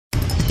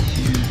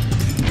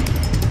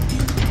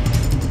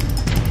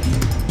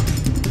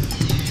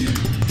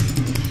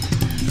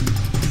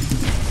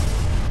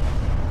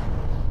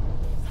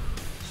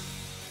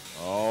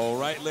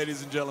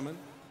ladies and gentlemen.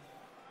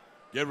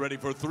 Get ready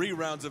for 3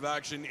 rounds of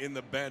action in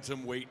the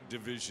bantamweight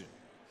division.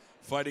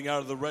 Fighting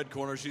out of the red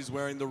corner, she's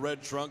wearing the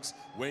red trunks,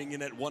 weighing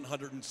in at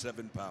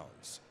 107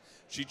 pounds.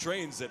 She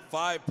trains at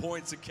 5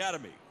 Points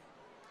Academy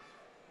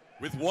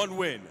with 1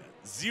 win,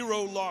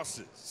 0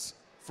 losses.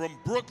 From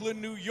Brooklyn,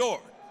 New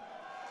York,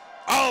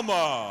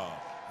 Alma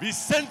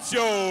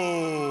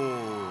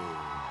Vicencio.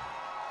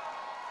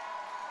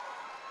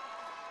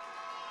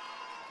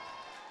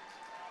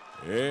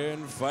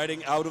 And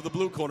fighting out of the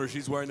blue corner,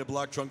 she's wearing the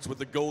black trunks with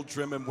the gold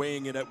trim and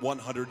weighing in at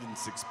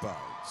 106 pounds.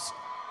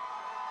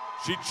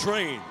 She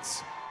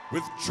trains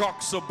with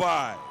Chalk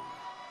Sabai.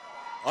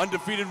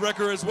 Undefeated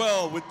record as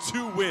well with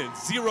 2 wins,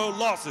 0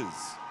 losses.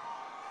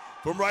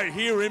 From right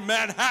here in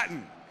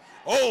Manhattan,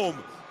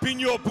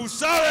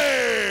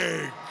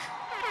 Pinyopusarek.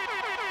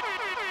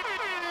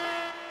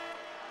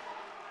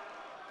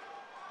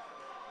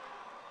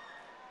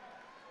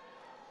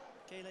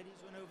 Okay, ladies,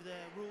 we went over the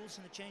rules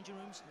in the changing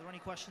rooms. Are there any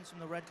questions from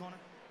the red corner?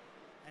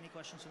 Any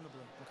questions from the blue?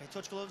 Okay,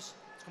 touch gloves.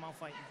 Let's come out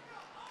fighting.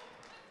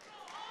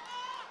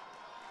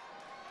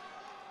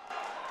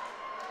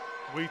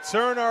 We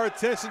turn our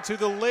attention to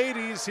the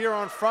ladies here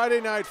on Friday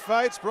Night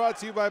Fights, brought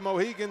to you by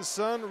Mohegan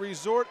Sun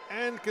Resort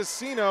and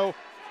Casino.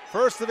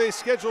 First of a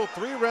scheduled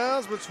 3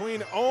 rounds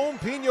between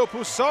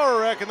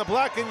Pinyopusarek in the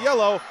black and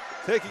yellow,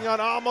 taking on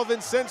Alma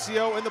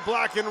Vicencio in the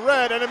black and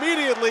red, and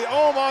immediately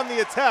on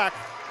the attack.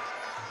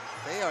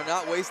 They are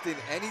not wasting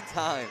any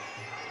time.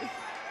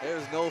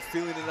 There's no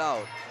feeling it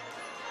out.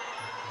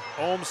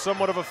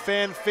 Somewhat of a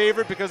fan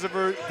favorite because of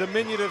her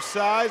diminutive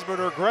size, but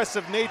her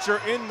aggressive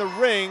nature in the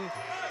ring.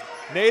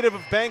 Native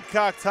of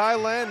Bangkok,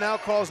 Thailand, now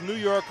calls New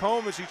York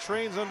home as she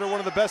trains under one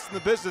of the best in the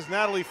business,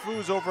 Natalie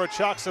Foos, over at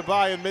Chalk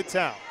Sabai in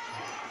Midtown.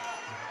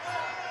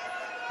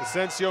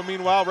 Vicencio,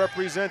 meanwhile,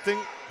 representing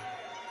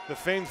the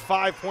famed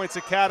 5 Points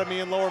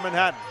Academy in Lower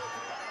Manhattan.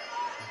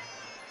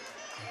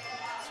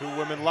 2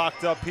 women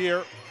locked up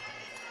here.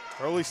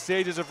 Early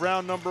stages of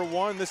round number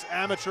 1, this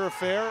amateur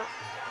affair.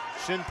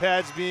 Shin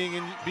pads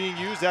being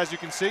used, as you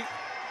can see.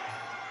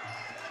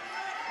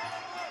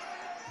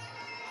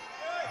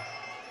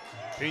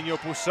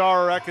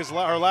 Pinyopusarek is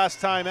her last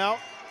time out.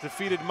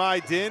 Defeated Mai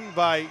Din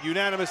by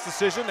unanimous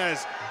decision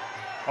as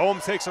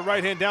takes a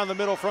right hand down the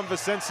middle from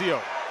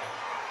Vicencio.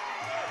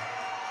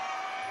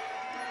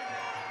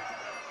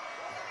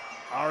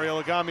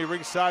 Ariel Agami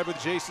ringside with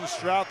Jason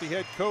Strout, the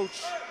head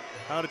coach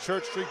out of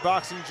Church Street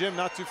Boxing Gym,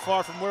 not too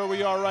far from where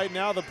we are right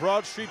now, the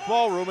Broad Street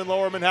Ballroom in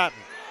Lower Manhattan.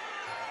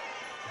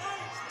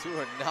 These 2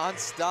 are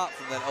non-stop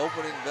from that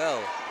opening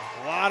bell.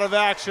 A lot of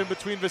action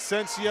between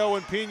Vicencio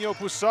and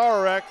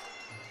Pinyopusarek.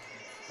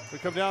 We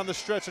come down the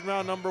stretch in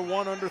round number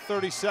 1, under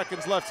 30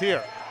 seconds left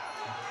here.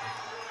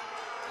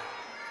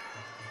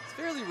 It's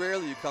fairly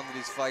rarely you come to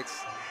these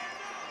fights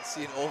and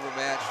see an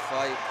overmatched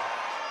fight.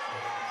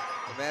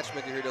 The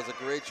matchmaker here does a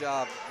great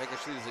job making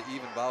sure these are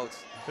even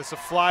bouts. It's a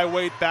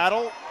flyweight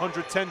battle,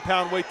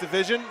 110-pound weight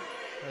division.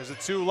 As the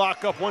 2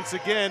 lock up once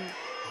again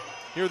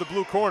here in the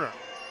blue corner.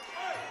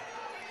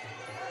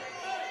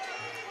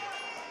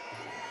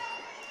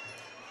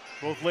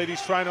 Both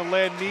ladies trying to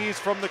land knees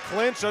from the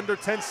clinch, under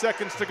 10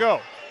 seconds to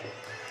go.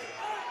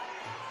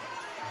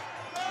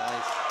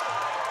 Nice.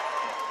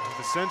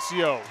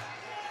 Vicencio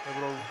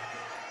able to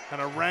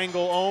kind of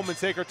wrangle and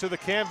take her to the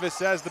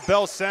canvas as the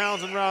bell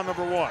sounds in round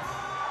number 1.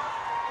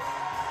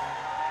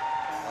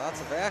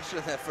 Lots of action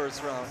in that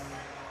first round.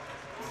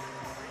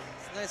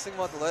 The nice thing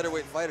about the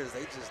lighter-weight fighters,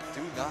 they just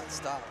do not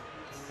stop.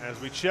 As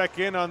we check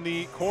in on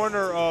the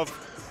corner of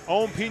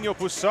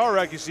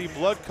Pinyopusarek, you see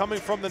blood coming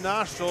from the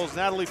nostrils.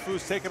 Natalie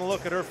Foos taking a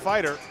look at her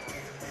fighter.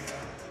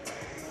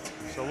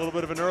 So a little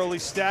bit of an early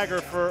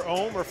stagger for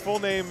Her full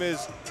name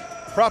is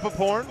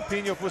Prapaporn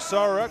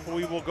Pinyopusarek.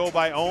 We will go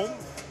by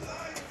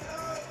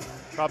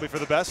probably for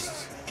the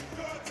best.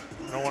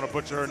 I don't want to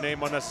butcher her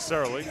name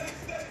unnecessarily.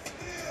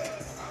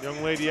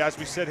 Young lady, as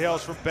we said,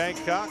 hails from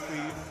Bangkok,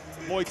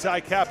 the Muay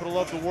Thai capital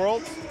of the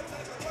world.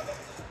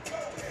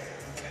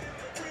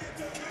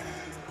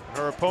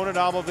 Her opponent,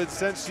 Alma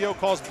Vicencio,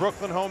 calls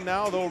Brooklyn home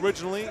now, though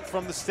originally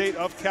from the state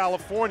of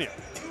California.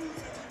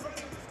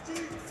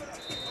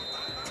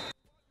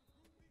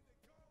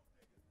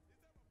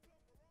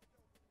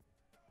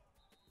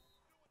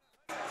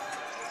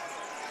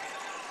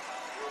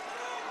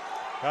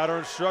 Got her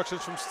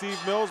instructions from Steve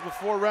Mills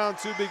before round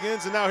 2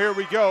 begins, and now here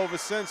we go.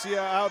 Vicencio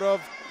out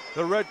of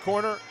the red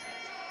corner,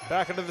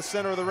 back into the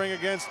center of the ring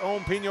against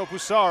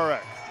Pinyopusarek.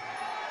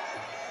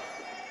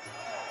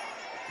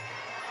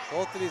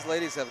 Both of these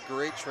ladies have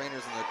great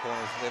trainers in their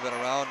corners. They've been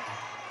around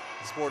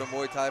the sport of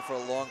Muay Thai for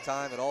a long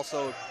time and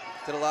also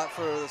did a lot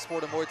for the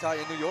sport of Muay Thai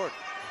in New York.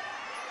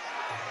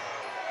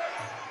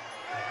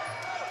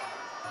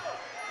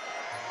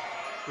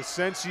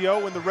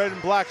 Vicencio in the red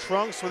and black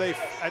trunks, where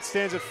that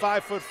stands at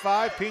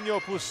 5'5".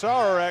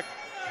 Pinyopusarek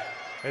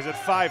is at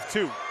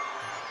 5'2".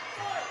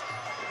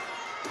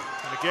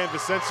 And again,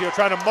 Vicencio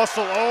trying to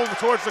muscle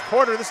towards the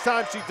corner. This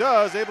time she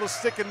does, able to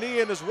stick a knee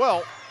in as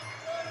well.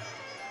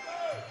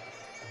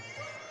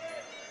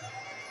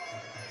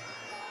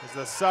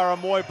 There's the Sarah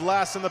Moy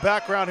blast in the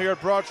background here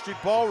at Broad Street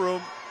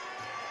Ballroom.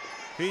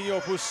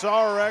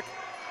 Pinyopusarek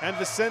and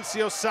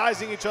Vicencio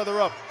sizing each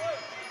other up.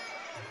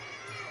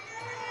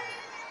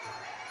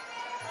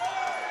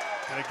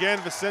 And again,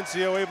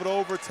 Vicencio able to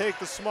overtake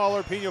the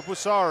smaller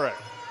Pinyopusarek.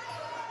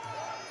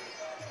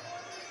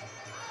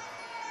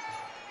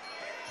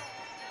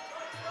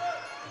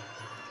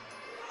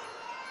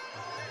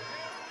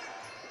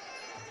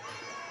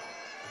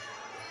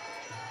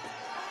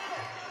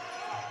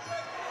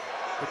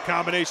 Good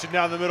combination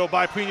down the middle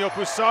by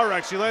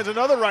Pinyopusarek. She lands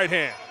another right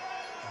hand.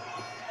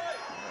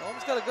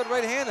 Almost got a good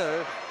right hand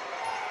there.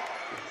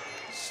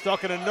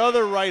 Stuck in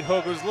another right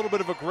hook. It was a little bit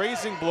of a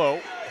grazing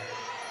blow.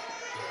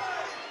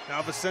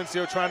 Now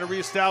Vicencio trying to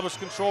reestablish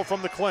control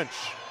from the clinch.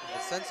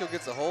 Vicencio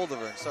gets a hold of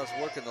her and starts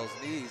working those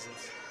knees.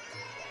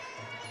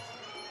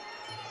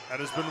 That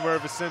has been where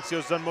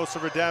Vicencio's done most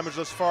of her damage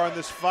thus far in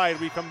this fight.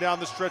 We come down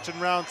the stretch in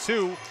round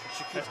 2.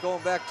 She keeps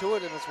going back to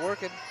it and it's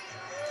working.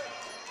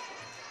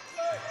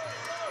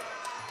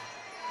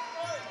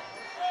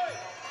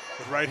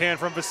 Good right hand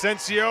from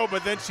Vicencio,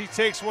 but then she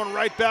takes one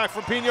right back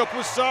from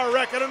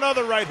Pinyopusarek and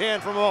another right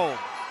hand from Ohm.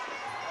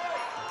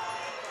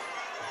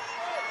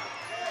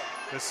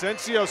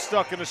 Vicencio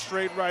stuck in a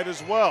straight right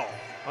as well.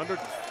 Under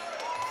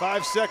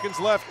 5 seconds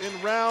left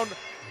in round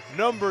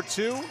number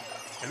 2,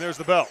 and there's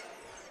the bell.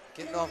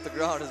 Getting off the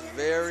ground is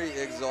very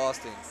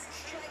exhausting,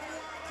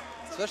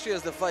 especially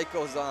as the fight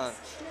goes on.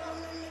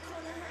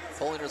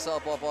 Pulling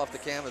herself up off the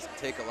canvas can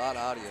take a lot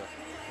out of you.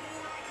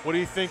 What do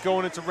you think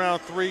going into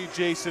round 3,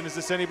 Jason? Is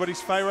this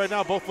anybody's fight right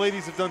now? Both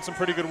ladies have done some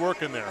pretty good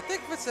work in there. I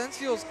think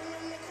Vicencio's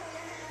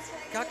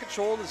got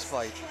control of this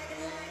fight.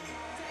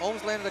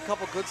 Ohm's landed a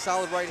couple good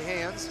solid right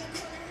hands,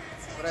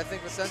 but I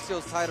think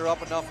Vicencio's tied her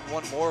up enough and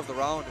won more of the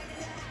round.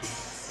 I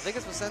think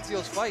it's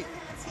Vicencio's fight.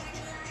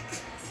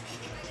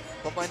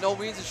 But by no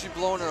means is she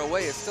blowing her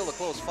away. It's still a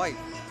close fight.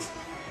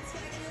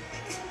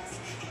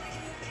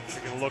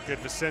 Taking a look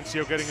at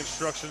Vicencio getting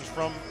instructions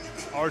from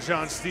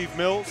Arjan Steve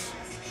Mills.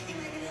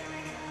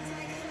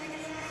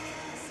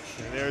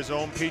 And there's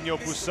Ohm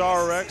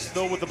Pinyopusarek,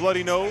 still with the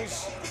bloody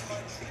nose.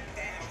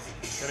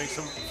 Getting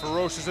some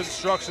ferocious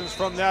instructions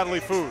from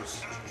Natalie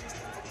Foos.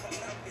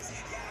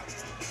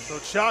 So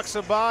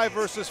Chaksabai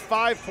versus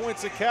 5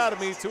 Points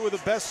Academy, 2 of the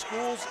best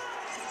schools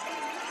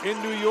in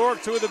New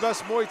York, 2 of the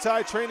best Muay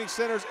Thai training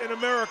centers in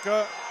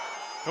America,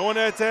 going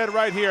head-to-head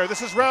right here.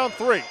 This is round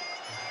 3.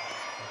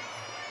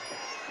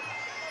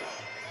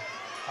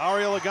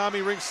 Ariel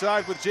Agami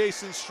ringside with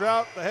Jason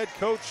Strout, the head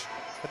coach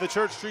at the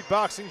Church Street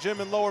Boxing Gym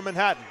in Lower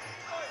Manhattan.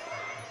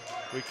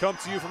 We come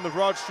to you from the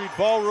Broad Street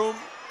Ballroom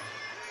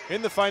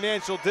in the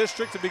Financial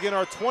District to begin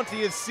our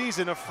 20th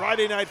season of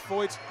Friday Night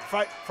Fights,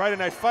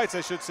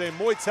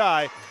 Muay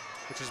Thai,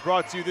 which is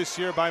brought to you this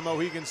year by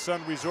Mohegan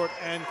Sun Resort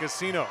and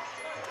Casino.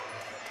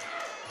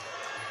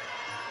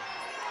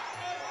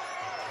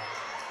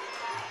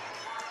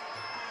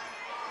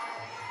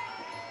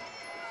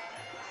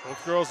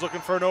 Both girls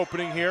looking for an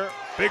opening here.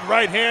 Big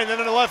right hand, then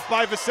on the left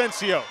by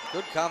Vicencio.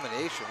 Good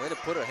combination. Way to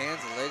put her hands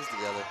and legs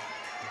together.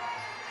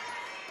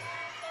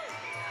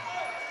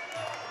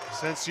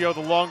 Vicencio, the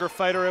longer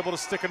fighter, able to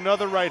stick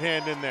another right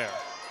hand in there.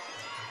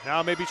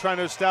 Now maybe trying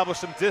to establish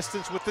some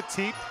distance with the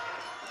teep.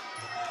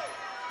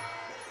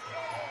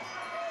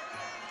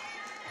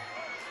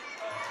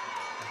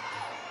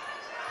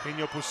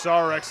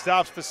 Pinyopusarek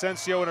stops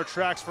Vicencio in her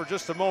tracks for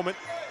just a moment.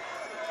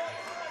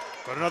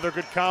 But another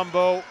good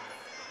combo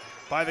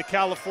by the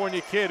California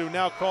kid who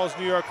now calls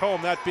New York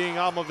home, that being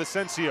Alma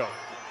Vicencio.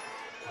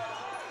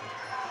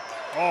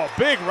 Oh,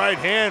 big right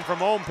hand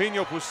from Ohm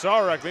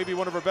Pinyopusarek, maybe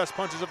one of her best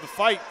punches of the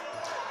fight.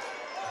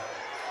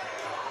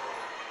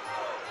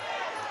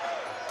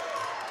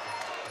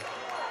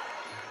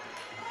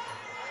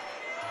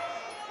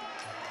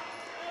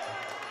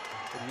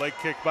 Good leg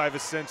kick by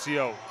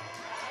Vicencio.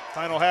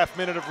 Final half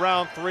minute of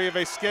round 3 of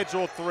a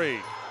scheduled 3.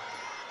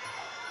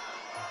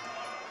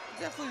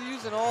 Definitely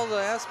using all the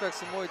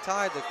aspects of Muay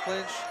Thai, the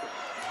clinch,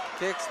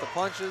 kicks, the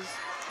punches,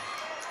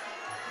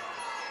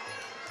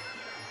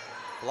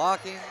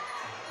 blocking.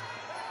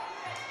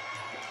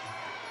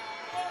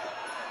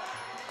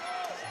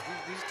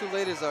 These two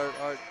ladies are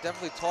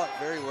definitely taught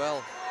very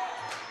well.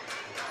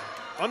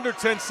 Under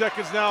 10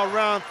 seconds now,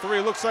 round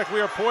 3. Looks like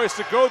we are poised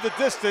to go the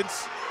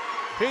distance.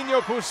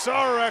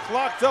 Pinyopusarek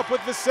locked up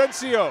with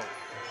Vicencio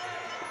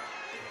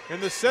in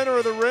the center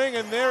of the ring,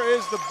 and there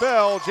is the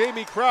bell.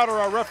 Jamie Crowder,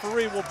 our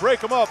referee, will break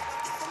them up.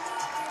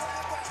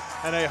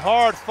 And a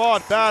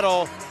hard-fought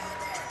battle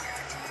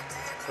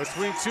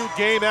between 2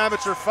 game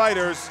amateur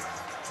fighters.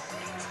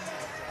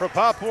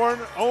 Prapaporn,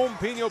 Ohm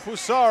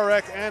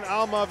Pinyopusarek, and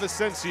Alma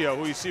Vicencio,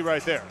 who you see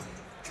right there.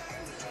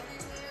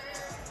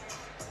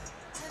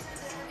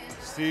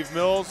 Steve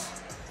Mills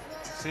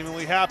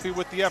seemingly happy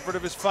with the effort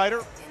of his fighter.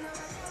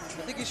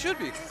 I think he should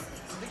be. I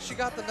think she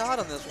got the nod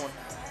on this one.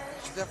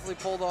 She definitely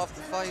pulled off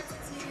the fight,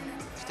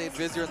 stayed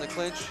busier in the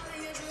clinch,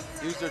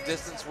 used her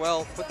distance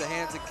well, put the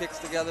hands and kicks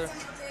together.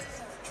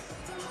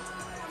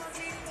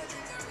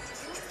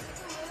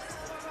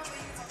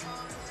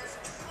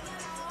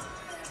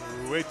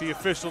 await the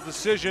official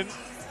decision.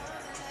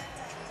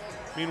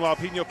 Meanwhile,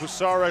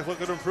 Pinyopusarek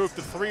looking to improve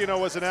to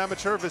 3-0 as an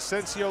amateur.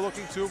 Vicencio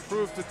looking to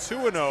improve to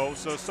 2-0.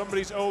 So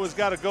somebody's O has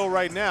got to go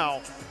right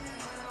now.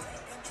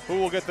 Who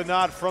will get the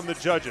nod from the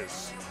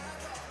judges?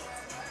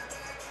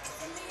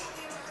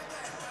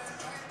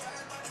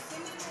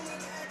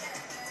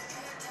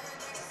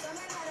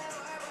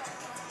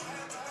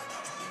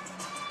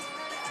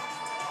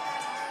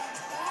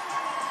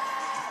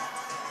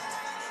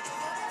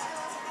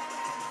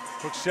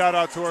 Quick shout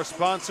out to our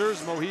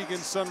sponsors, Mohegan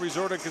Sun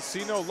Resort and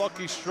Casino,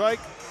 Lucky Strike,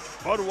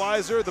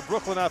 Budweiser, the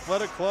Brooklyn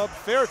Athletic Club,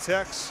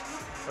 Fairtex,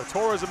 the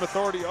Tourism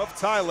Authority of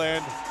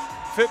Thailand,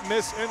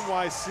 Fitness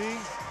NYC,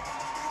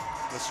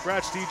 the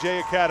Scratch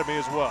DJ Academy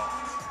as well.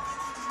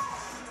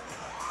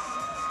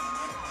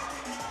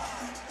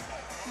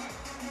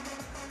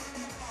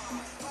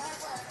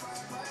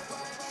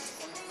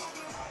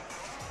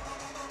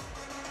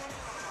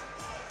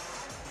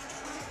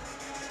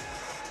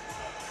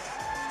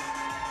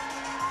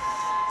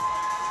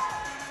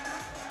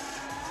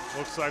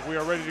 Looks like we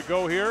are ready to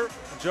go here.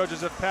 The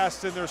judges have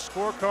passed in their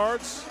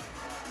scorecards.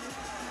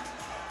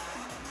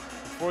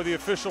 For the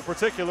official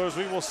particulars,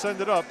 we will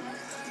send it up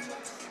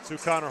to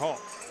Connor Hall.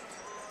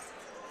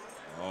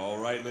 All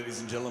right, ladies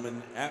and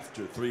gentlemen,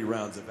 after 3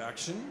 rounds of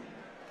action,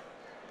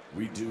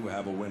 we do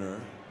have a winner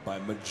by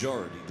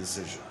majority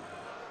decision.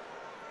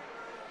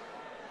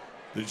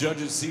 The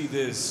judges see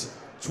this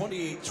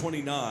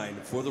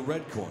 28-29 for the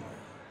red corner.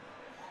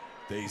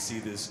 They see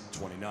this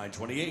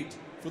 29-28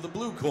 for the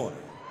blue corner.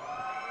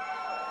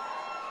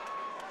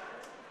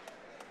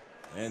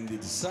 And the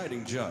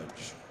deciding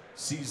judge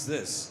sees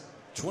this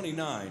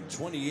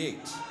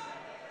 29-28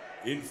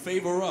 in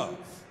favor of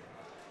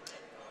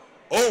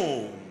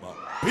Pinyopusarek.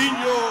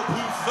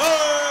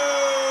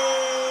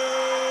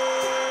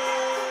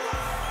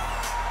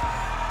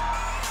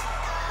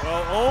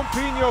 Well,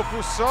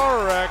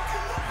 Pinyopusarek,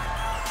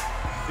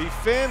 the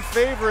fan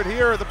favorite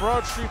here at the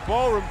Broad Street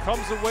Ballroom,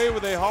 comes away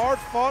with a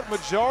hard-fought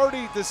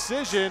majority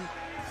decision.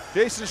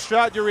 Jason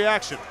Strout, your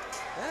reaction?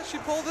 Yeah, she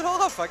pulled it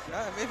off.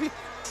 Maybe.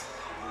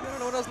 I don't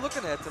know what I was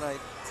looking at tonight.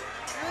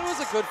 It was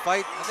a good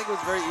fight. I think it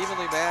was very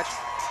evenly matched.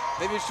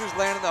 Maybe she was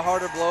landing the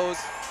harder blows.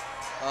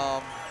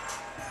 I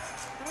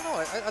don't know.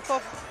 I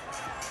thought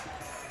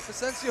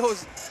Vicencio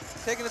was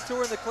taking it to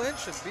her in the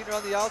clinch and beating her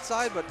on the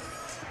outside, but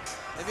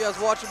maybe I was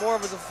watching more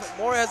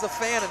as a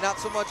fan and not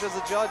so much as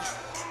a judge.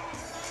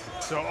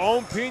 So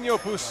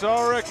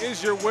Pinyopusarek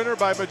is your winner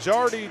by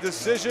majority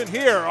decision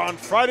here on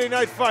Friday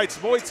Night Fights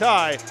Muay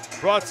Thai,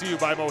 brought to you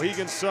by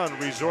Mohegan Sun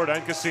Resort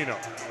and Casino.